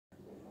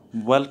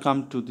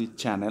Welcome to the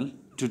channel.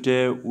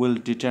 Today we'll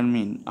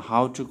determine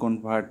how to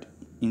convert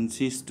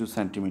inches to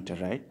centimeter,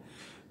 right?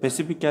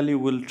 Specifically,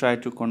 we'll try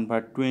to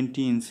convert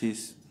 20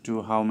 inches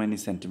to how many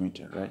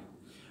centimeter, right?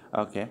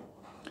 Okay.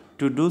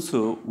 To do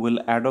so, we'll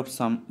adopt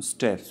some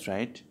steps,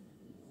 right?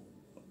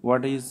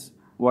 What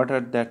are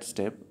that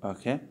step?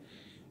 Okay.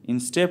 In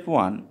step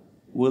 1,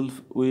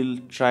 we'll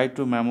try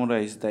to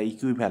memorize the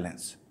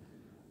equivalence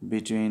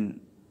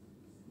between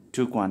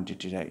two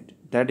quantity, right?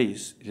 That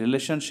is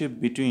relationship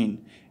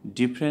between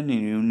different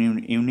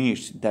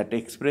units that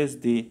express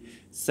the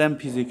same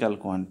physical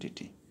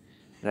quantity,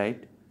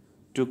 right?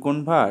 To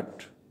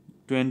convert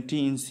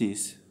 20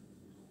 inches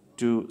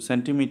to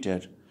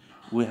centimeter,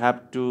 we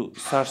have to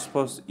search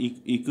for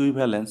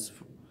equivalence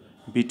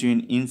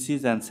between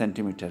inches and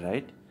centimeter,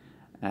 right?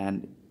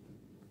 And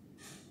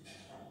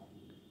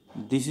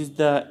this is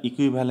the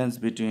equivalence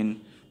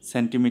between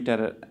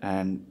centimeter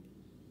and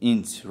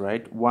inch,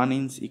 right? 1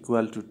 inch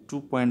equal to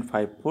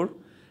 2.54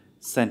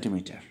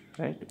 centimeter,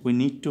 right? We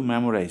need to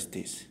memorize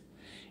this.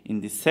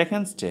 In the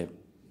second step,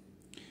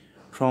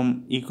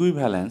 from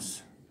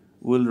equivalence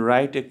we'll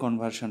write a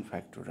conversion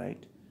factor,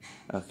 right?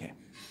 Okay,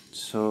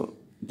 so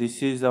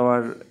this is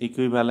our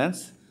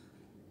equivalence,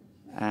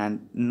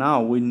 and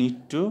now we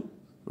need to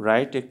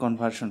write a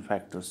conversion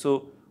factor.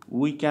 So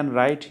we can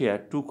write here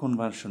two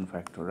conversion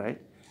factor,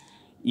 right?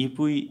 If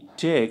we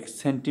take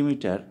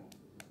centimeter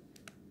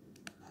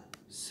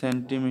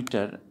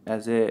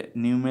as a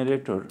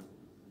numerator,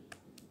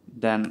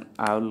 then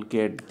I will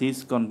get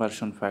this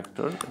conversion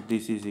factor.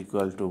 This is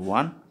equal to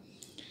 1.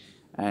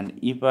 And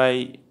if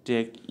I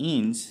take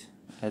inch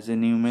as a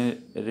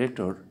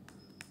numerator,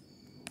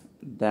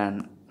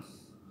 then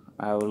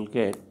I will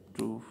get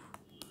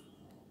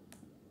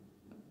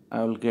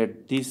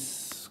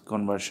this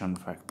conversion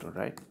factor,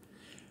 right?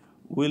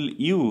 We'll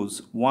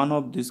use one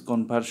of these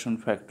conversion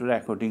factor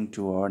according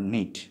to our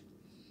need.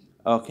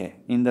 Okay,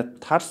 in the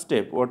third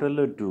step, what will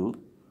we do?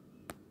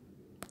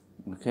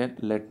 Okay,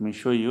 let me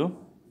show you.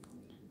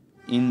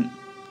 In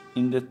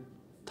the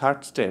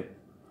third step,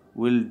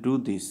 we'll do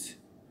this.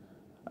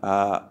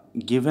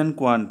 Given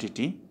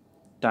quantity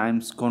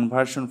times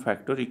conversion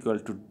factor equal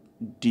to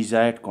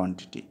desired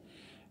quantity.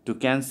 To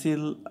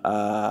cancel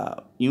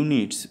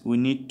units, we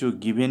need to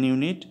given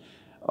unit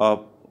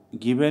of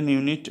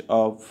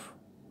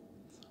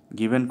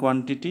given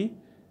quantity,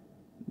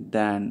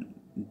 then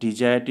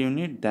desired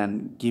unit,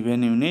 then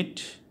given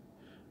unit,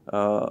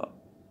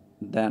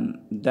 then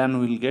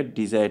we'll get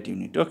desired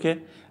unit.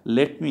 Okay,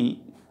 let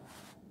me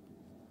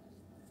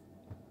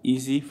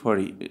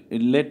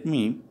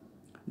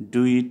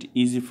do it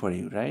easy for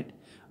you, right?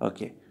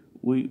 Okay,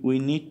 we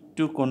need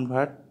to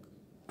convert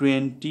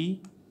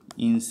 20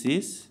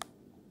 inches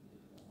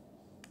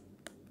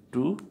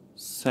to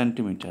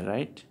centimeter,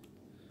 right?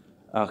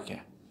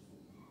 Okay,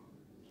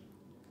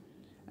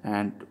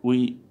 and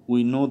we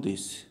know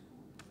this.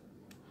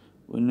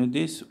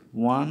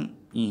 1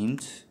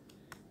 inch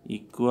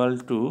equal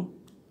to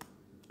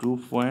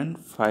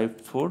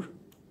 2.54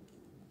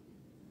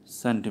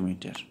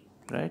 centimeter,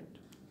 right?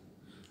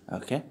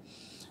 Okay,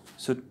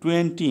 so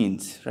 20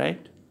 inch,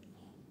 right?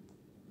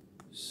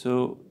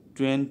 So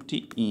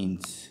 20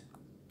 inch,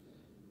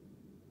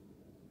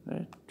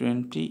 right?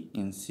 20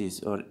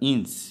 inches or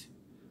inch.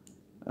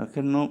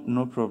 Okay,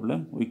 no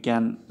problem, we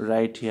can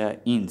write here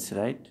inch,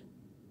 right?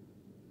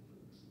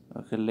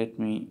 Okay, let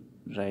me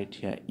write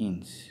here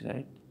inch,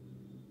 right?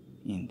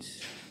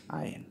 Inch,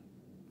 in.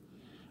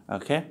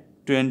 Okay,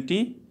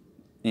 20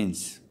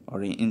 inch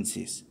or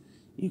inches,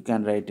 you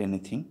can write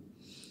anything.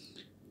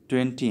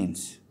 20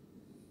 inch.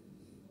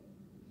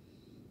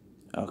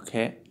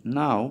 Okay,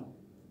 now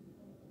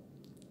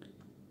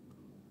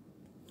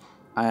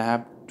I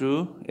have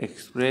to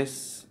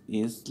express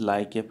is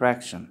like a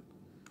fraction,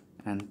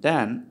 and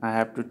then I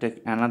have to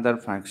take another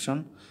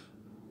function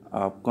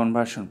of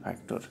conversion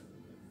factor.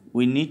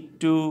 We need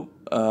to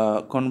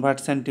convert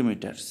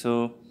centimeter,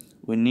 so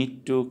we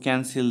need to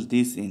cancel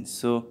this inch,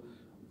 so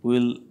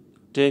we'll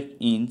take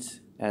inch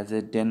as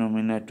a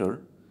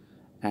denominator,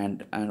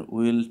 and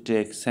we'll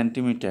take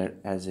centimeter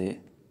as a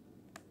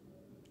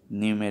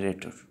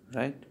numerator,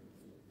 right?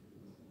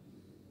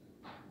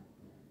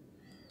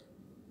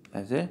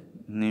 As a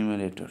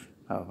numerator.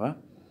 However,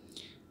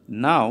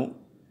 now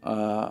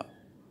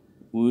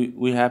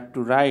we have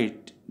to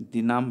write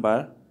the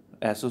number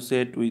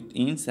associated with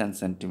inch and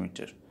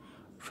centimeter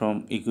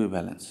from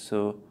equivalence.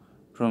 So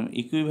from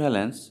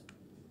equivalence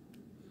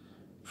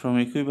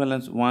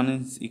 1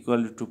 inch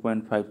equal to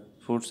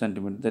 2.54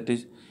 centimeter, that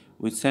is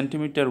with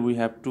centimeter we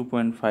have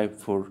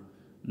 2.54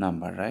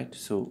 number, right?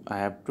 So I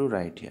have to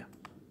write here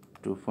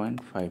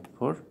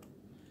 2.54,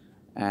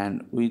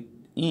 and with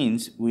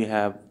inch we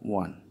have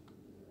 1.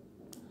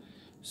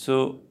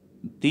 So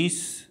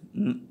this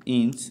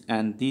inch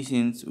and this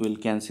inch will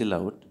cancel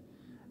out,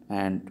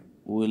 and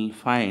we'll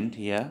find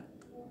here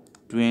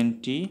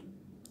 20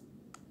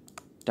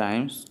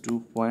 times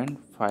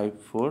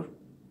 2.54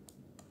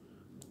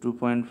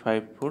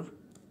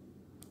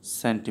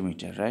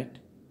 centimeter, right?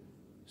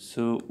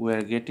 So we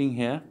are getting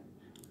here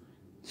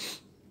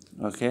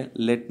Okay,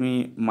 let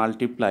me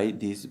multiply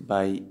this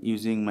by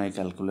using my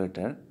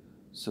calculator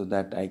so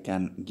that I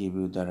can give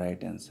you the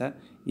right answer.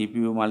 If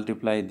you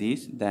multiply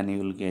this, then you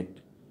will get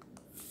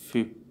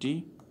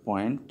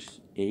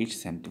 50.8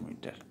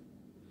 centimeter.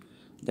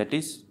 That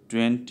is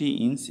 20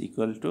 inch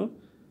equal to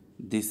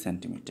this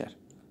centimeter.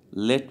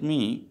 Let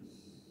me,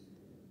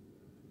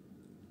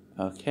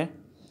 okay,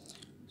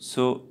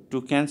 so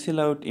to cancel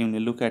out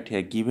unit, look at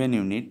here, given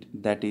unit,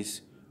 that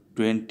is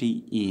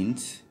 20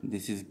 inch,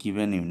 this is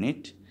given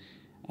unit,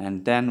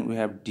 and then we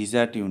have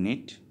desert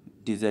unit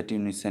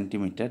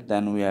centimeter,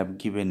 then we have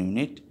given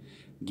unit,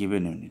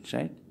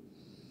 right?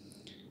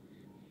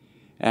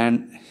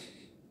 And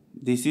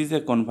this is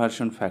a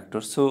conversion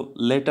factor, so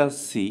let us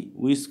see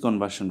which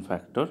conversion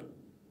factor.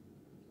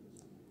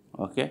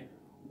 Okay,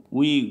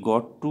 we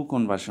got two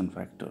conversion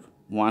factor,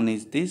 one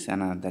is this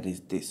and another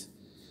is this,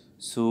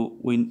 so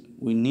we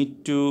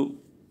need to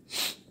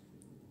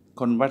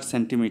convert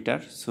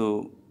centimeter,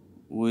 so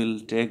we'll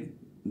take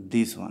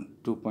this one,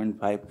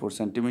 2.54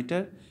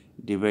 centimeter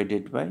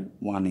divided by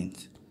 1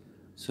 inch.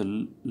 So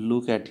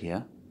look at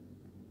here,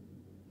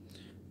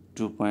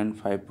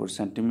 2.54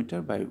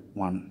 centimeter by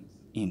 1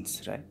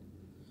 inch, right?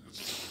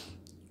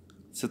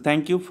 So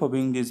thank you for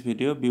viewing this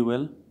video. Be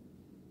well.